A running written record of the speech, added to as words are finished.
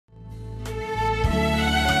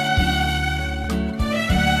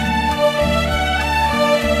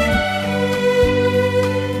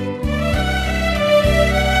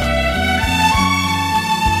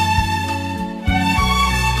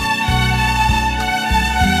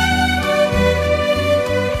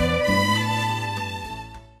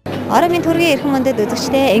Оромын төргийн эрхэм мөндөд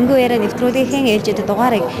үзэгчдээ Энгүүн яриа нэвтрүүлгийн ээлжид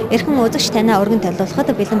дугаарыг эрхэм үзэгч танаа өргөн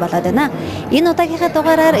төлөвлөхөд бэлэн болоод байна. Энэ удаагийнхаа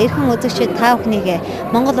дугаараар эрхэм үзэгчид та бүхнийг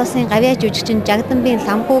Монгол улсын гавьяа жүжигчин Жагдамбын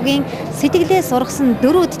Лхамхүүгийн сэтгэлээ сургасан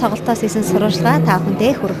 4 тоглолтоос хийсэн сурвалжлага та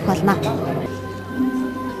бүхэндээ хүргэх болно.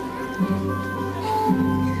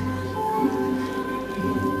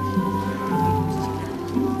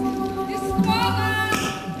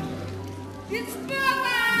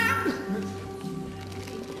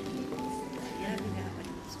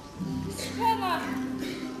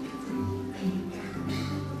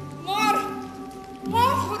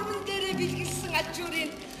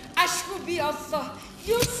 Ашгүй би оллоо.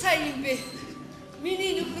 Юу сайн юм бэ?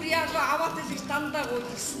 Миний нөхөр яг аваад ирэх дандаа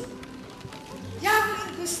гүйсэн. Яг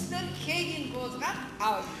гүснээр хэгийн буулгаад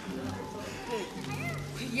авав.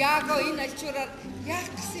 Яг энэ альчураар яг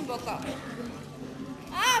гэсэн болоо.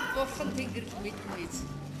 Бурхан тэнгэрл мэднэ.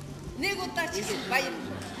 Нэг удаа чи баяр.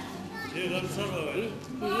 Янсараа.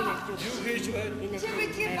 Юу хийж байна? Чи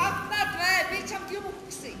би батнаад бай. Би чамд юм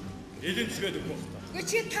өгсөн. Эдэнцгээд өгөх та. Гэ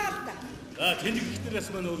чи таалта. Тэнд ихнээс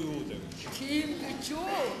маань өөр юу вэ? Тийм гэж юу?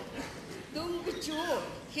 Дөнгөж юу?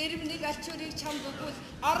 Хэрэг нэг альчуурыг чамд өгвөл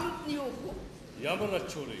оронд нь юу вэ? Ямар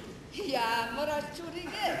альчуурыг? Ямар альчуурыг?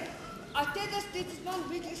 Атедас дэдман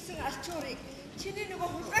бидлсэн альчуурыг. Чиний нөгөө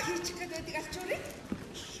хулгай хийчих гэдэг альчуурыг?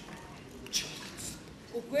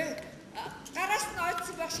 Үгүй. Гараас нь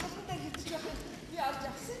ойцсон байх шалгандаа хийчих байх. Би олж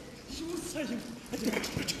авсан. Юу сайн юм?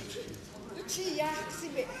 Чи яах гэсэн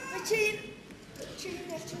бэ? Чи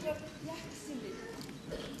энэ альчуураар яах гэсэн бэ?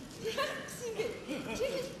 Яах гэсэн бэ?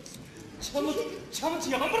 Чамд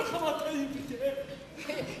ямар хамаатай юм бэ?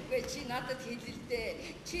 Гэ чи надад хэлэлдээ.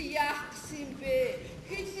 Чи яах гэсэн бэ?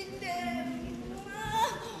 Хэлэлдээ.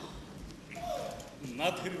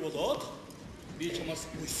 Над хэрэг болоод би чамаас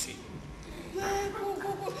гүйсэн.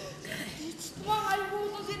 Гүү. Эцмаа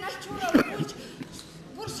альбуус энэ альчуураар гүйж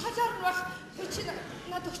бүр сажаар байх. Чи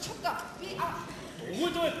надад өчөв да. Би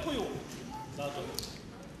Өгөөд байхгүй юу? Заадаа.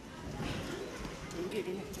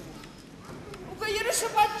 Үгүй ерөөсөө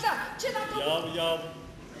бодлоо. Чи надад Яв.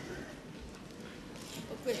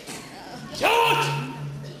 Үгүй. Яваач!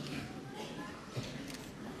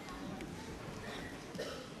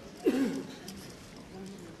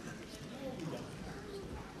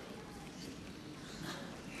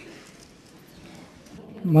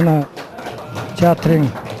 Манай театрын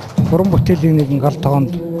уран бүтээлийн нэгэн гал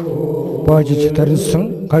тогоонд боожиж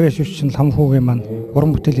таринсан гавьяа жүжигчин Лхамхүүгийн маань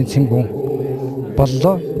уран бүтээлийн цэнгүүн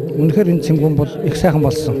боллоо. Үнэхээр энэ цэнгүүн бол их сайхан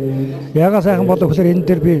болсон. Яагаад сайхан болов гэхээр энэ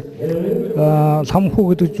дээр би Лхамхүү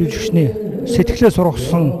гэдэг жүжигчний сэтгэлээ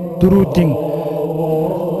сургасан дөрүүдийн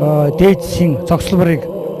дээдсийн зогсолборыг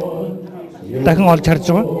дахин олж харж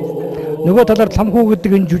байгаа. Нөгөө талаар Лхамхүү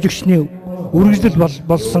гэдэг энэ жүжигчний үргэлжлэл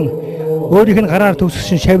болсон өөрийнх нь гараар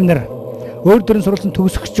төгсгсөн шавнар өөр дөрөн суралцсан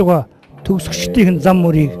төгсгөж байгаа төгсгчдийн зам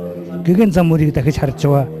мөрийг гэгэн зам мөрийг дахиж харж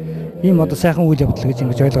байгаа. Ийм одоо сайхан үйл явдал гэж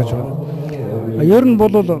ингэж ойлгож байгаа. Ер нь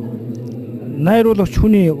бол найруулагч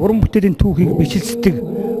хүний уран бүтээлийн түүхийг бичлэлцдэг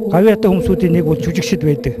гавьяатай хүмүүсийн нэг бол жүжигчд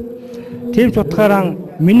байдаг. Тийм ч утгаараа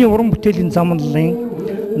миний уран бүтээлийн замналын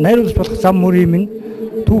найруулагч болох зам мөрийн минь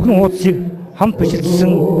түүхэн хуудсыг хамт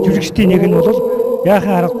бичлэлсэн жүжигчдийн нэг нь бол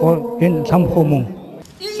яахан аргагүй энэ Лхамхүү мөн.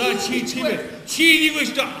 Чи нэг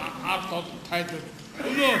өст авто тайлбар.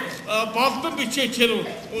 Өнөө болдон бичээчээр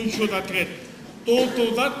уншуулаад тэгээд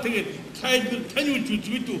дуудуулаад тэгээд тайлбар тань үжиж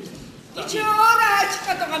мэдүү. Чи өөрөө ажих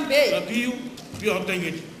гэдэг юм бэ? Би одоо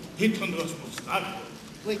ингэж хэд хоноос буцаад.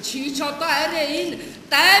 Ой чи ч одоо арай энэ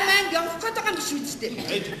дайманд явах гэдэг юм биш үстэй.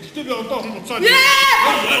 Тэгтээ би одоо буцаад.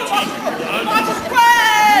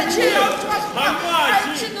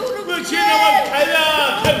 Чи нүрэг чи намайг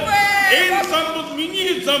тавиа. Энэ зам бол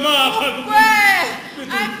миний замаа.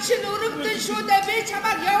 Чи нүрэгдэн шүү дээ би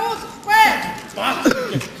чамайг явуулахгүй.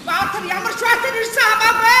 Баатар ямар ч баатар ирсэн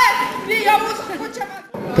хамаагүй. Би явуулахгүй чамайг.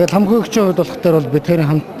 Тэгээд Лхамхүүгийн хувьд болохоор бол бид тэрийн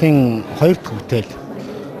хамтын 2 дахь бүтээл.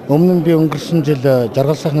 Өмнө нь би өнгөрсөн жил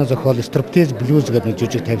жаргал сайхны зохиол Striptease Blues гэдэг нэг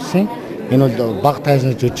жүжиг тавьсан. Энэ бол баг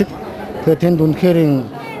тайзны жүжиг. Тэгээд тэнд үнэхээр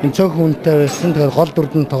энэ цөөхөн үнэтэй байсан. Тэгээд гол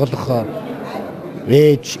дүрдэн тоглох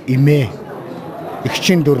ээж, эмээ,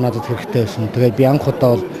 эгчийн дүр надад хэрэгтэй байсан. Тэгээд би анх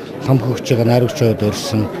удаа бол Лхамхүүгийн найруулагчид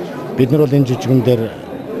өрсөн. Бид нар бол энэ жүжигэн дээр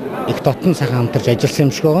их дотн сайхан хамтарч ажилласан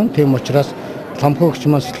юм шиг байгаа. Тийм учраас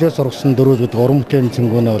Лхамхүүгийн маань сэтгэлээ сургасан дөрөв гэдэг уран бүтээлийн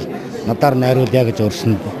цэнгүүнээ бол надаар найруулъя гэж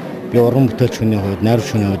өрсөн. Би уран бүтээлч хүний хувьд,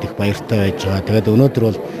 найруулагч хүний хувьд их баяртай байж байгаа. Тэгээд өнөөдөр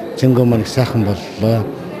бол цэнгүүн маань их сайхан боллоо.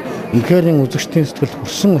 Үнэхээр үзэгчдийн сэтгэлд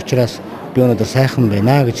хүрсэн учраас би өнөөдөр сайхан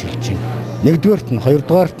байна гэж хэлж байна. Нэгдүгээрт нь,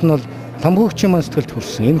 хоёрдугаарт нь бол Лхамхүүгийн маань сэтгэлд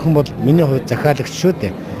хүрсэн. Энэ хүн бол миний хувьд захиалагч шүү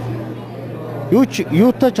дээ.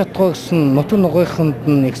 юутай чадгаа гэсэн нутаг нугийнханд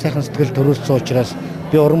нь их сайхан сэтгэл төрүүлсэн учраас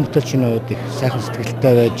би уран бүтээлчийн хувьд их сайхан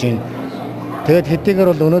сэтгэлтэй байж байна. Тэгээд хэдийгээр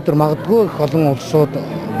бол өнөөдөр магадгүй их олон улсууд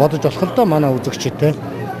бодож болох л доо манай үзэгчтэй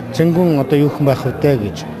Цэнгүүн одоо юу хэн байх вэ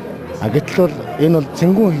гэж. Гэтэл бол энэ бол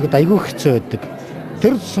Цэнгүүн хийхэд айгүй хэцүү байдаг.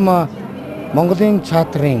 Тэр тусмаа Монголын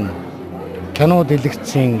театрын, кино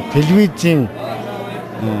дэлгэцийн, телевизийн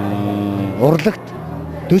урлагт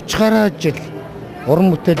 40 гаруй жил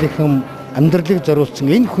уран бүтээлийнхэн амьдралыг зориулсан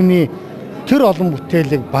энэ хүний тэр олон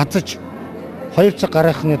бүтээлийг базаж 2 цаг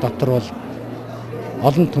гарахны дотор бол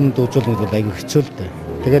олон түмэнд үзүүлэх бол аягүй хэцүү л дээ.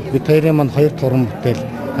 Тэгээд бид хоёрын маань 2 уран бүтээл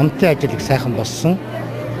хамтын ажил их сайхан болсон.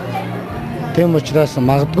 Тийм учраас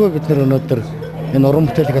магадгүй бид нар өнөөдөр энэ уран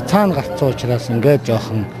бүтээлийг цаана гарцсан учраас ингээд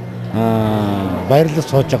жоохон баярлал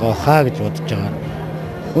сууж байгаа хаа гэж бодож байгаа.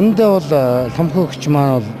 Үүндээ бол Лхамхүүгч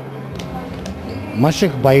маань бол маш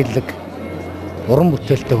их баялаг уран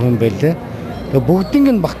бүтээлтэй хүн байлээ. Тэгээ бүгдийг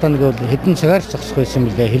нь багтааныг бол хэдэн цагаар зогсох байсан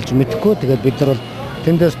мөлий хэлж мэдэхгүй. Тэгээд бид нар бол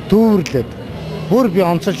тэндээс төвөрлөөд бүр би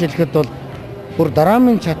онцолж хэлэхэд бол бүр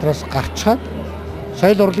драмын театраас гарчаад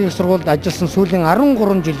соёл урлагийн сургуульд ажилласан сүүлийн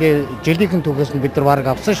 13 жилийн түүхээс нь бид нар бараг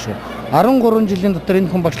авсан шүү. 13 жилийн дотор энэ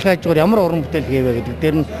хүн багшлах хажуугаар ямар уран бүтээл хийвэ гэдэг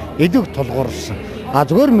дээр нь эдэг тулгуурсан.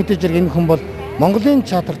 Зүгээр мэдээж хэрэг энэ хүн бол Монголын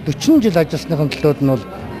театрт 40 жил ажилласныхын төлөөд нь бол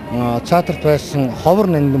театрт байсан ховор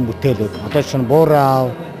нандин бүтээлүүд одоо шинэ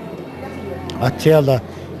Буураа, Атяла,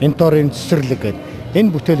 Энторын цэцэрлэг гэдэг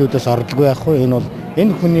энэ бүтээлүүдээс ордолгүй яах вэ? Энэ бол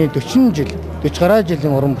энэ хүний 40 гаруй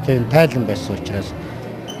жилийн уран бүтээлийн тайлан байсан учраас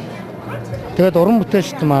тэгээд уран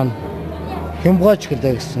бүтээлчд маань хямгааж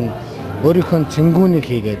гэлээ гэсэн өөрийнхөө цэнгүүнийг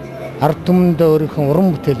хийгээд ард түмэндээ өөрийнхөө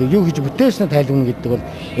уран бүтээлийг юу хийж бүтээснэ тайлбарна гэдэг бол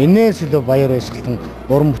энээс илүү баяр баясгалан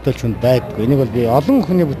уран бүтээлч хүнд байдаггүй. Энийг бол би олон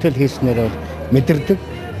хүний бүтээл хийснээр бол мэдэрдэг.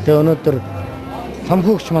 Тэгээ өнөөдөр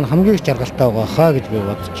Лхамхүүгч маань хамгийн их жаргалтай байгаа хаа гэж би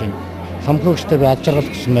бодож байна. Лхамхүүгчтэй би аж жаргал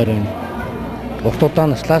хүсмээр байна. Урт удаан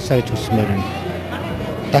наслаасаа гэж хүсмээр байна.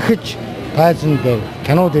 Дахиж тайзан дээр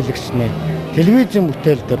кино дэлгэснэ, телевизийн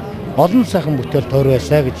бүтээл дээр олон сайхан бүтээл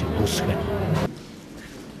тойрвэсаа гэж хүсэж байна.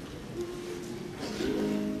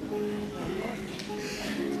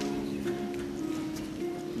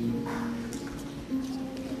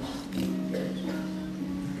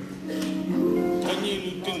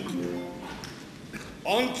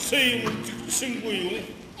 онцгой юм зүгсэнгүй юу?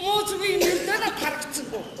 Өөзгүй мөрдөө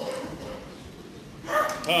тарагцсангүй.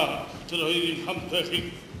 Тэр хоёрын хамтаахыг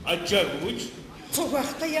ажаагүй.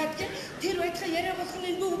 Цугахта яадаг. Тэр байтга яриа болох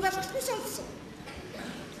нь нүг галахгүй сонссон.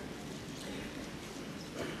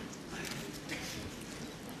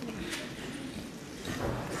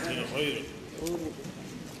 Тэр хоёр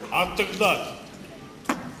атаглаад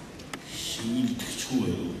шилдэгчгүй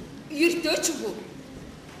юу? Ердөөчгүй.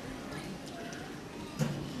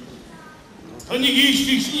 Таны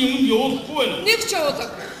гişлэгшин юмд явуулахгүй байна. Нэг ч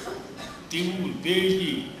явуулаг. Дивүүл,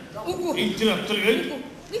 бэйли. Үгүй. Интерактор гэл.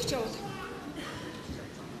 Нэг ч явуулаг.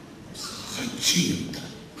 Чи.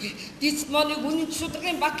 Дийцэд маань үнэн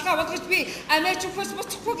шударгын баталгаа болгож би Америк хүс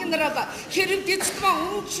буцахгүй генерал. Хэрэг дийцэд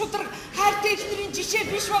маань үнэн шударга хайртай ихнэрийн жишээ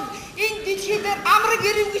биш бол энэ дэлхийд амраг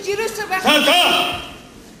ирэв гэж ерөөсөө байх.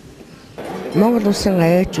 Монгол улсын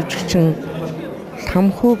аяа жүжигчин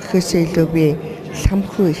Лхамхүү гэхээсээ илүү би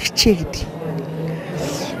Лхамхүү ихчээ гэдэг.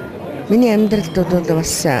 Миний амьдралд бол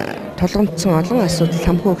бас тулгамдсан олон асуудал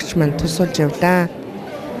Лхамхүүгч маань тусалж явлаа.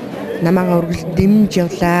 Намаагаа үргэлж дэмж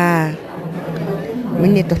явлаа.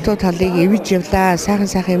 Миний дутуу талыг эвэж явлаа.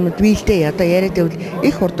 Сайхан юмуд биелдэ одоо яриад байвал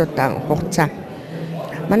их урд удаан хугацаа.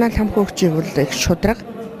 Манай Лхамхүүгчийг бол их шудраг,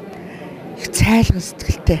 их цайлган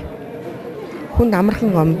сэтгэлтэй. Хүнд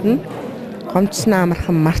амархан гомдно. Гомдсноо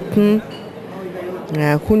амархан мартна.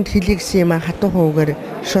 Хүнд хэлийгсэн юм хатуу хуугаар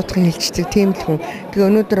шуудхан хэлцдэг тийм л хүн. Тэгээ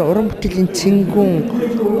өнөөдөр уран бүтээлийн цэнгүүн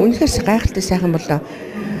үнэхээр гайхалтай сайхан болоо.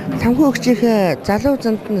 Лхамхүүгчийнхээ залуу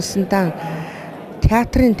занд насандаа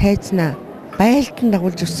театрын тайзнаа байлдан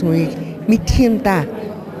дагуулж өгсөн үеийг мэдх юм да.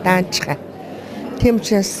 Даанчгаа. Тийм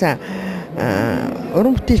учраас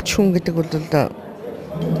уран бүтээлч хүн гэдэг бол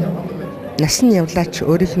нас нь явлаач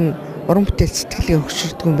өөрийнх нь уран бүтээл сэтгэлийг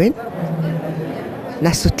өгшөрдөг юм байна.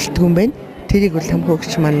 Нас үтэлдэг юм байна. Тэрийг бол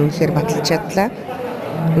Лхамхүүгч маань үнэхээр баталж чадлаа.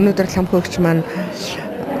 Өнөөдөр Лхамхүүгч маань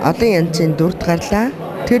олон янзын дүрд гарлаа.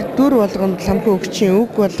 Тэр дүр болгонд Лхамхүүгчийн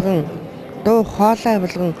үг болгон, дуу хоолой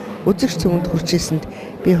болгон үзэгч цөмөнд хүрчээсэнд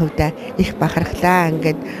би хувьдаа их бахархлаа.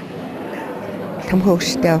 Ингээд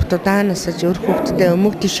Лхамхүүгчтэй урт удаан насаж өр хүүхдтэй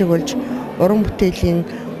өмг тишиг болж уран бүтээлийн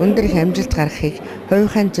өндөр их амжилт гаргахыг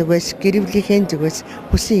хувийнхаа зүгээс, гэр бүлийнхээ зүгээс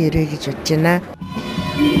хүсэн ирээ гэж бодож байна.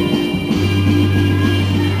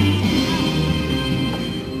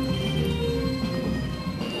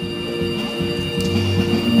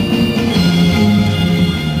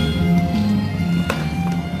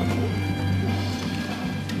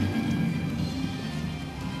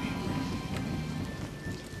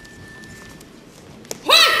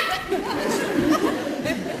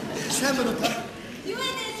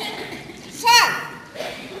 Сайн.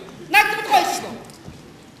 Надад гойсон.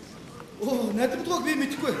 Оо, надад би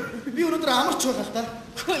мэдэхгүй. Би өнөөдөр амарч байгаа л да.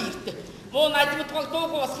 Хөө ирдэ. Боо надад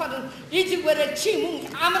дууг басхаар ижилгээрээ чи мөн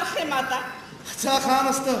амрах юм а да. За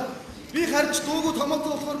хаанаас та би харж дууг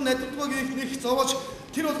томоотой болохоор надад нэг зовоож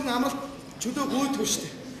тэр болгон амралт чөлөө гүйдгүй шүү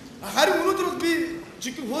дээ. Харин өнөөдөр бол би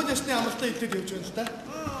жигэн хоол ясны амралтаа илтээд явж байна л да.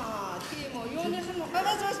 Тийм үү. Юуных нь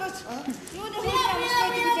бас. Юуных нь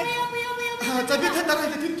амралт. За би та дараа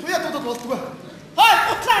тэр туяа дуудаад болдгоо. Хой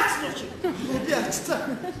уцаарч нь чи. Би арчцаа.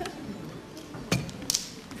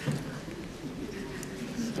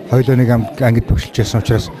 Хоёулаа нэг ангид төгсөлж байсан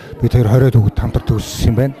учраас бид хоёр 20 төгөд хамтар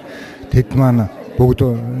төгссөн юм байна. Тэд маань бүгд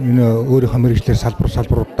энэ өөрийнхөө мэргэжлэр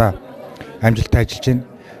салбаруудаа амжилттай ажиллаж байна.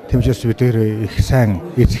 Тэмцээс бид хоёр их сайн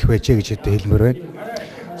эзэх байжээ гэж хэлмээр байна.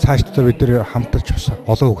 Цаашдаа бид хоёр хамтарч бас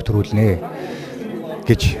олон хөх төрүүлнэ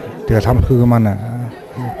гэж тэгэл хамтлагийн маань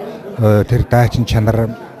тэр дайчин чанар,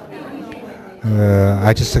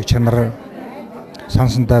 ажилсаг чанар,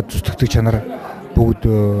 сансандаа зүтгэдэг чанар бүгд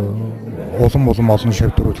улам олон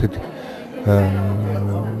шав төрүүлэхэд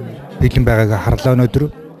бэлэн байгааг харлаа өнөөдөр.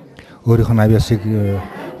 Өөрийнх нь авьяасыг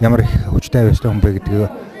ямар их хүчтэй авьяастай хүн бэ гэдгийг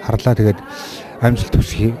харлаа. Тэгээд амжилт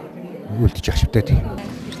хүсье үлдэж явах шивтэй тийм.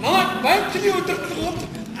 Намайг банкны удирдлагууд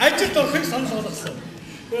ажилд орохыг санал болгосон.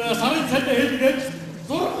 Сарын цалин хэлгээд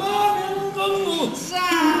 6,000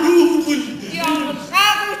 Ямар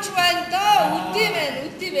хаагч байна доо.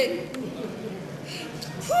 Үдээ.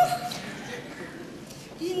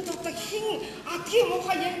 Энэ дотор хин адгийн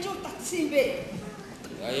муухай ямжуул татсан юм бэ?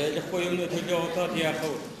 Ялахгүй юмны төлөө удаад яах вэ?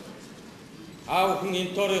 Аав хүн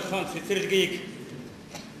энторийнхаа цэцэрлэгийг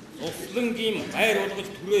услангийн гайр болгож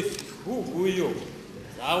түрээс хүүгүй юу?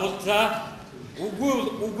 Заавал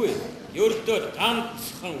үгүй. Ердөө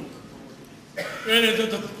ганцхан үг.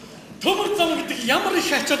 Төмөр зам гэдэг ямар их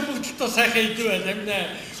ач холбогдолтой сайхан идэв байна юм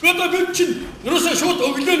нэ. Одоо бид чинь ерөөсөө шууд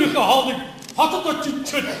өглөөнийхөө хоолыг хотод очиж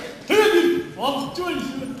тэгээд болж байна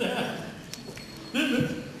юм даа.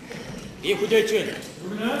 Би хүлээж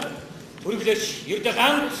байна. Хүргэлээч ердөө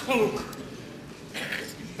ганцхан үг.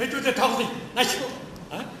 Хэдүүлээ тоглоё. Нааш.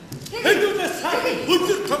 Хэдүүлээ сайхан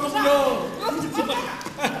хөдөлж тоглоё.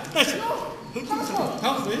 Нааш.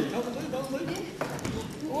 Тоглоё.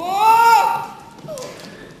 Оо!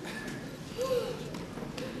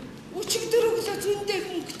 Өчигдөр зөндөө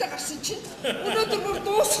хөнгөтэй гарсан чинь өнөөдөр бүр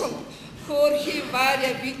дуусгана. Хөөрхий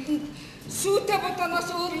бааря бидэнд сүйтэй бодоноос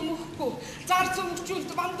өөр юм өгөхгүй. Зар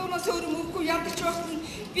зөнгөчүүлд бандуунаас өөр юм өгөхгүй ядаж байсан.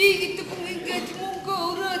 Би гэдэг хүн ингээд мөнгө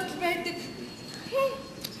өрөөд байдаг.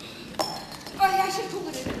 Яашаа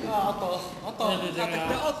түгээрээ. Одоо.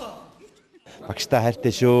 Багштай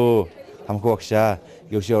хайртай шүү. Хамхүү багшаа.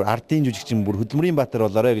 Ёшоор ардын жүжигчин бүр хөдөлмөрийн баатар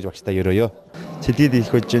болоорой гэж багштай ерөөё. Цэдгэд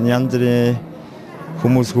их болж янз бүрийн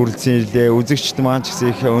хүмүүс хүрэлцэн ирлээ. Үзэгчд маань ч гэсэн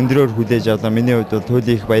их өндрөөр хүлээж авлаа. Миний хувьд бол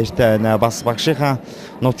туйлын их баяртай байна. Бас багшийнхаа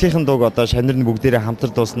нутгийн дууг одоо шанар нь бүгдээрээ хамтар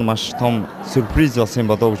дуусна маш том сюрприз болсон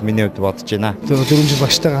болов уу гэж миний хувьд бодож байна. 4 жил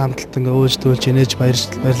багштайгаа хамталт ингээ өөж төлж инээж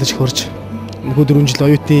баярлаж хөрж. Нөгөө 4 жил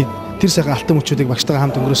оюутны тэр сайхан алтан мөчүүдийг багштайгаа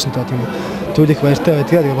хамт өнгөрөөсөн тоо тийм туйлын их баяртай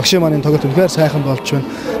байдаг. Багшийн маань тоглолт үнэхээр сайхан болж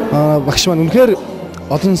байна. Багш маань үнэхээр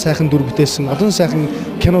олон сайхан дүр бүтээсэн, олон сайхан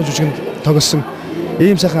кино жүжигэнд тоглосон.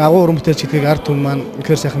 Ийм сайхан агуу уран бүтээлч гэдгийг ард түмэн маань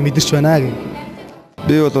үнэхээр сайхан мэдэрч байна гэх.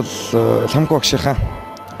 Би бол Лхамхүү багшийнхаа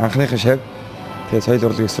анхныхын шав. Тэгээд соёл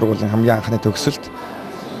урлагийн сургуулийн хамгийн анхны төгсөлт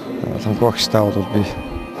Лхамхүү багштай бол би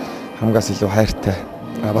хамгаас илүү хайртай.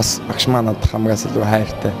 Бас багш маань хамгаас илүү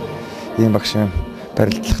хайртай. Ийм багш юм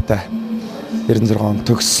барилдлагатай 96 он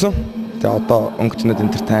төгссөн. Тэгээд одоо өнгөтнөд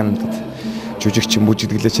entertainment жүжигчин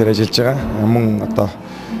бүжигдэглэчээр ажиллаж байгаа. Мөн одоо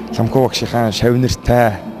Лхамхүү багшийнхаа шав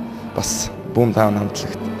нэртэй бас бүүм таав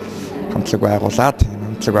хамтлаг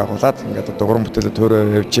байгуулад ингээд одоо уран бүтээлд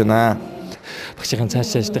төөрөө явж байна. Багшийн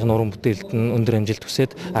цаашаажтын уран бүтээлд нь өндөр амжилт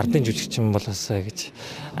хүсээд ардын жүжигчин болоосаа гэж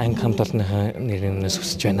анги хамт олонныхаа нэрнээс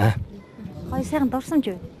хүсэж байна. Гоё сайхан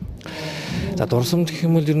дурсамж юу? За дурсамж гэх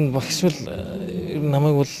юм бол ер нь багш бол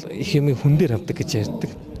намайг бол их юм хүн дээр авдаг гэж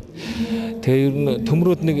ярьдаг. Тэгээ ер нь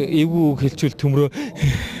төмрөөд нэг эвгүй үг хэлчихвэл төмрөө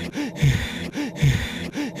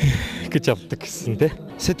гэж авдаг гэсэн тий.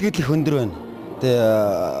 Сэтгэл их өндөр байна.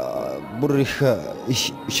 Тэгээ бүр их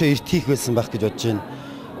эрт хийх байсан байх гэж бодож байна.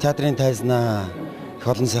 Театрын тайзнаа их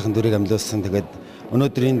олон сайхан дүрийг амлуулсан. Тэгээд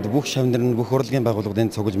өнөөдөр энд бүх шавнар нь бүх урлагийн байгууллагууд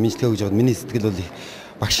энд цуглаж мэдлэгээ өгж байгаа. Миний сэтгэл бол их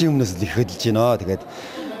багшийн өмнөөс л их хөдөлж байна. Тэгээд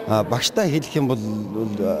багштай хэлэх юм бол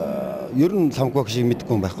ер нь Лхамхүү шиг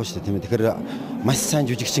мэдгүй юм байхгүй шүү дээ тийм ээ. Тэгэхээр маш сайн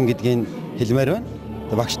жүжигчин гэдгийг хэлмээр байна.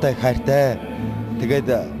 Багштай хайртай. Тэгээд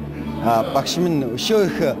багш минь өшөө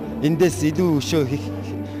их эндээс илүү өшөө их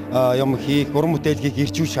юм хийх, уран бүтээл хийх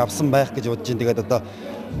ирчүүч авсан байх гэж бодож байна. Тэгээд одоо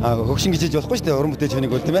хөгшин гэж хэлж болохгүй шүү дээ уран бүтээлч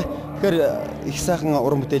хүнийг бол тийм ээ. Тэгэхээр их сайхан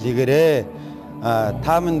уран бүтээл хийгээрээ.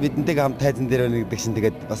 Та минь бидэнтэйгээ хамт тайзан дээр байна гэдэг чинь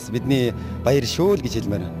тэгээд бас бидний баяр шүү л гэж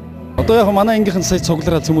хэлмээр. Одоо яг манай ангийнхан сая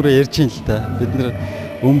цуглараа цөмөрөө ярьж ин л та. Бид нэр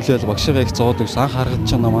өмлөөл багшигаа их зоодог анх харагдаж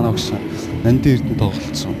байна манай багш нандин эрдэнэ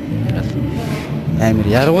тоглолцсон. Амар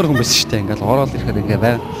яргуур хүн биш шүү дээ. Ингээл ороод ирэхэд ингээ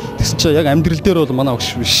бай. Тэс чи яг амьдрал дээр бол манай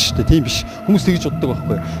багш биш шүү дээ. Тийм биш. Хүмүүс тэгж боддог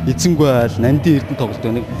байхгүй. Эзэнгүй айл нандин эрдэнэ тоглолт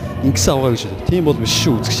байна. Ингэсэн авгаа гэж боддог. Тийм бол биш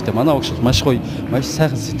шүү үзэгчтэй. Манай багш бол маш гоё, маш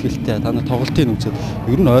сайхан сэтгэлтэй. Та нар тоглолтыг үзээд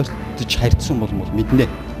ер нь ойртож харьцсан бол мэднэ.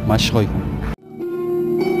 Маш гоё хүн.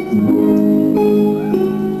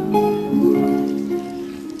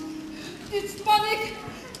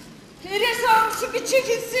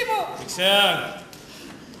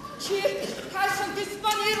 Чи хайсан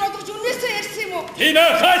диспанер одож үнээсээ ярьсан юм уу? Тийм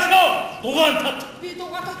ээ, хайсан. Дугаан тат. Би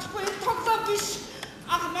дугаан татахгүй тоглоо биш.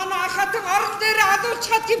 Манай ахатын орон дээр адуулж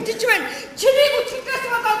чад гимтэж байна. Чимийг үтгэдээс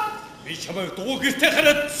болоод би чамайг дуу гэртээ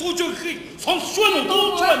хараад сууж өгөхийг сонсч байна уу?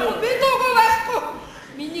 Дууж байна уу? Би дуугаа байхгүй.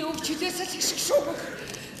 Миний өв чилээсээ л гიშг шүү.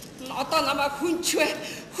 Одоо намайг хүнч вэ?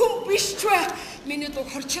 Хүн биш ч вэ? Миний дуу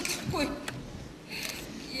хорч чадахгүй.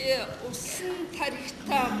 Усан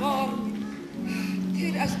тарихтаа мор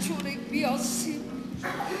тэр алчуурыг би олсон.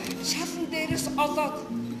 Шалан дээрээс олоод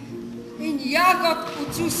энэ ягод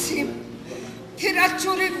үзүүлсэн. Тэр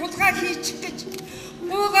алчуурыг хулгай хийчих гэж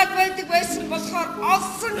уугаад байдаг байсан болохоор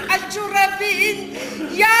олсон алчуураа би энэ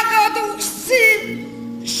ягод өгсөн.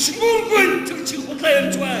 Шмүргүй тэр чи хулгай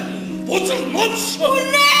ярьж байна. Бузар монш.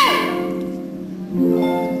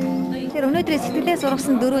 Тэр өнөөдрийн сэтгэлээс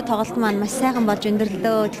ургасан 4 тоглолт маань маш сайхан болж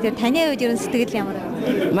өндөрлөө. Тэгэхээр таны хувьд ерөн сэтгэл ямар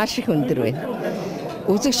вэ? Маш их өндөр байна.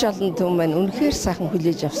 Үзэгч олон түмэн маань үнэхээр сайхан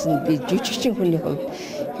хүлээж авсан. Би жүжигчин хүний хувьд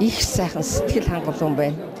их сайхан сэтгэл хангалуун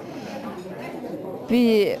байна.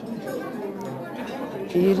 Би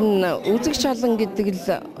ер нь үзэгч олон гэдэг л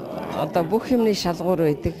одоо бүх юмны шалгуур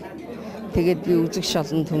байдаг. Тэгээд би үзэгч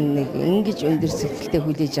олон түмнийг ингэж өндөр сэтгэлтэй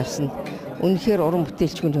хүлээж авсан. Үнэхээр уран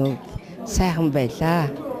бүтээлч хүний хувьд сайхан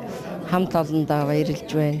байлаа. Хамт олондоо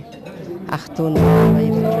баярлж байна. Ах дүүндээ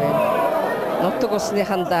баярлж байна. Нутаг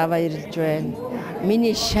усныхандаа баярлж байна.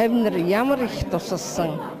 Миний шавнар ямар их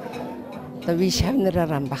тусалсан. Одоо би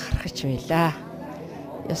шавнараараа бахархаж байлаа.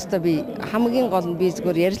 Яста би хамгийн гол нь би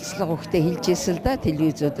зүгээр ярилцлага өгөхдөө хэлжсэн л да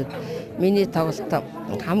телевизүүдэд. Миний тоглолт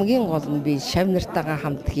хамгийн гол нь би шавнартайгаа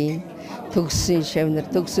хамт хийн. Төгссөн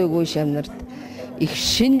шавнар, төгсөөгүй шавнарт их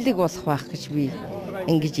шинэлэг болох байх гэж би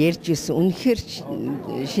ингэж ярьж ирсэн. Үнэхээр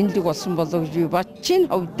шинэлэг болсон болов гэж би бодож байна.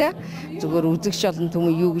 Хөвдөө зүгээр үзэгч олон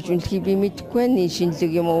түмэн юу гэж үнэлхийг би мэдэхгүй байна.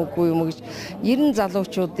 Шинэлэг юм уу үгүй юм гэж 90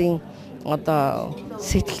 залуучуудын одоо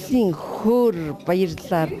сэтгэлийн хөөр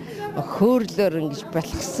баярлалаар хөөрлөөр ингэж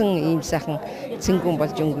балхсан ийм сайхан цэнгүүн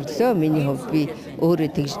болж өнгөрлөө. Миний хувьд би өөрөө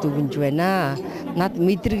тэгж дүгнж байна. Над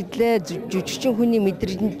мэдрэгдлээ жүжигчин хүний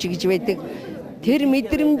мэдрэмж гэж байдаг. Тэр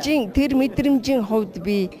мэдрэмжийн хувьд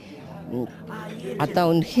би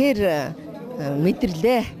одоо үнэхээр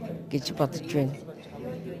мэдэрлээ гэж бодож байна.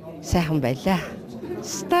 Сайхан байлаа.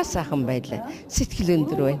 Сайхан байлаа. Сэтгэл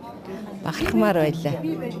өндөр байна. Бахархмаар байлаа.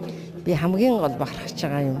 Би хамгийн гол бахархаж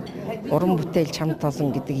байгаа юм. Уран бүтээлч хамт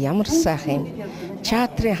олон гэдэг ямар сайхан юм.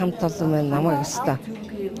 Театрын хамт олон маань намайг өстө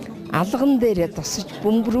алган дээрээ тусаж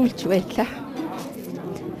бөмбөрүүлж байлаа.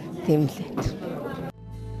 Тийм л.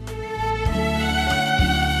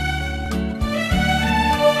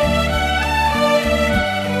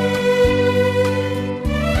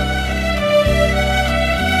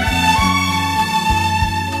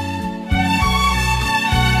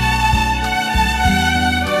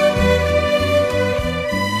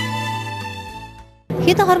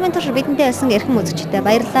 Хэдэн хормын турш бидэнтэй байсан эрхэм үзэгчдэд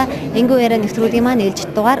баярлалаа. Энгүүн яриа нэвтрүүлгийн маань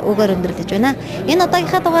ээлжид дугаар өгөр өндөрлөж байна. Энэ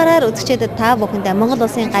удаагийнхаа дугаараар үзэгчдэд та бүхэндээ Монгол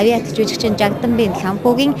улсын гавьяат жүжигчин Жагдамбын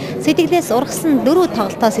Лхамхүүгийн сэтгэлээс ургасан 4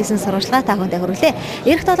 тоглолтоос хийсэн сурвалжлага та бүхэндээ хүргэлээ.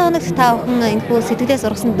 Эх 7 хоногт та бүхэн энэхүү сэтгэлээс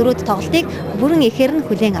ургасан 4 тоглолтыг бүрэн ихээр нь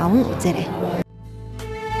хүлээн аван үзээрэй.